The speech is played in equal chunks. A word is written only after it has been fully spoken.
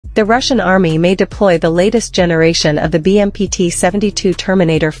The Russian army may deploy the latest generation of the BMPT-72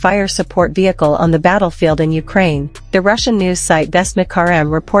 Terminator fire support vehicle on the battlefield in Ukraine, the Russian news site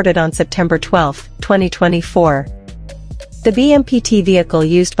Vestnik-RM reported on September 12, 2024. The BMPT vehicle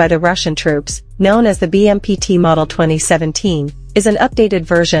used by the Russian troops, known as the BMPT Model 2017, is an updated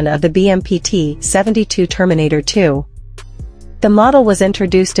version of the BMPT-72 Terminator 2. The model was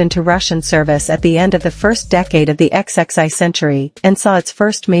introduced into Russian service at the end of the first decade of the XXI century and saw its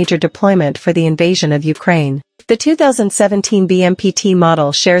first major deployment for the invasion of Ukraine. The 2017 BMPT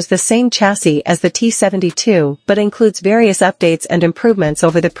model shares the same chassis as the T-72 but includes various updates and improvements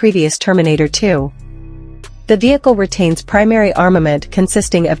over the previous Terminator 2. The vehicle retains primary armament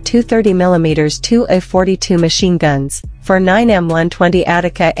consisting of two 30mm 2A42 machine guns, 4 9M120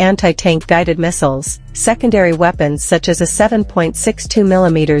 Ataka anti-tank guided missiles, secondary weapons such as a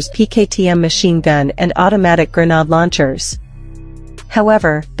 7.62mm PKTM machine gun and automatic grenade launchers.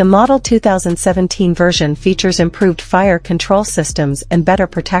 However, the Model 2017 version features improved fire control systems and better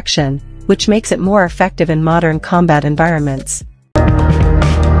protection, which makes it more effective in modern combat environments.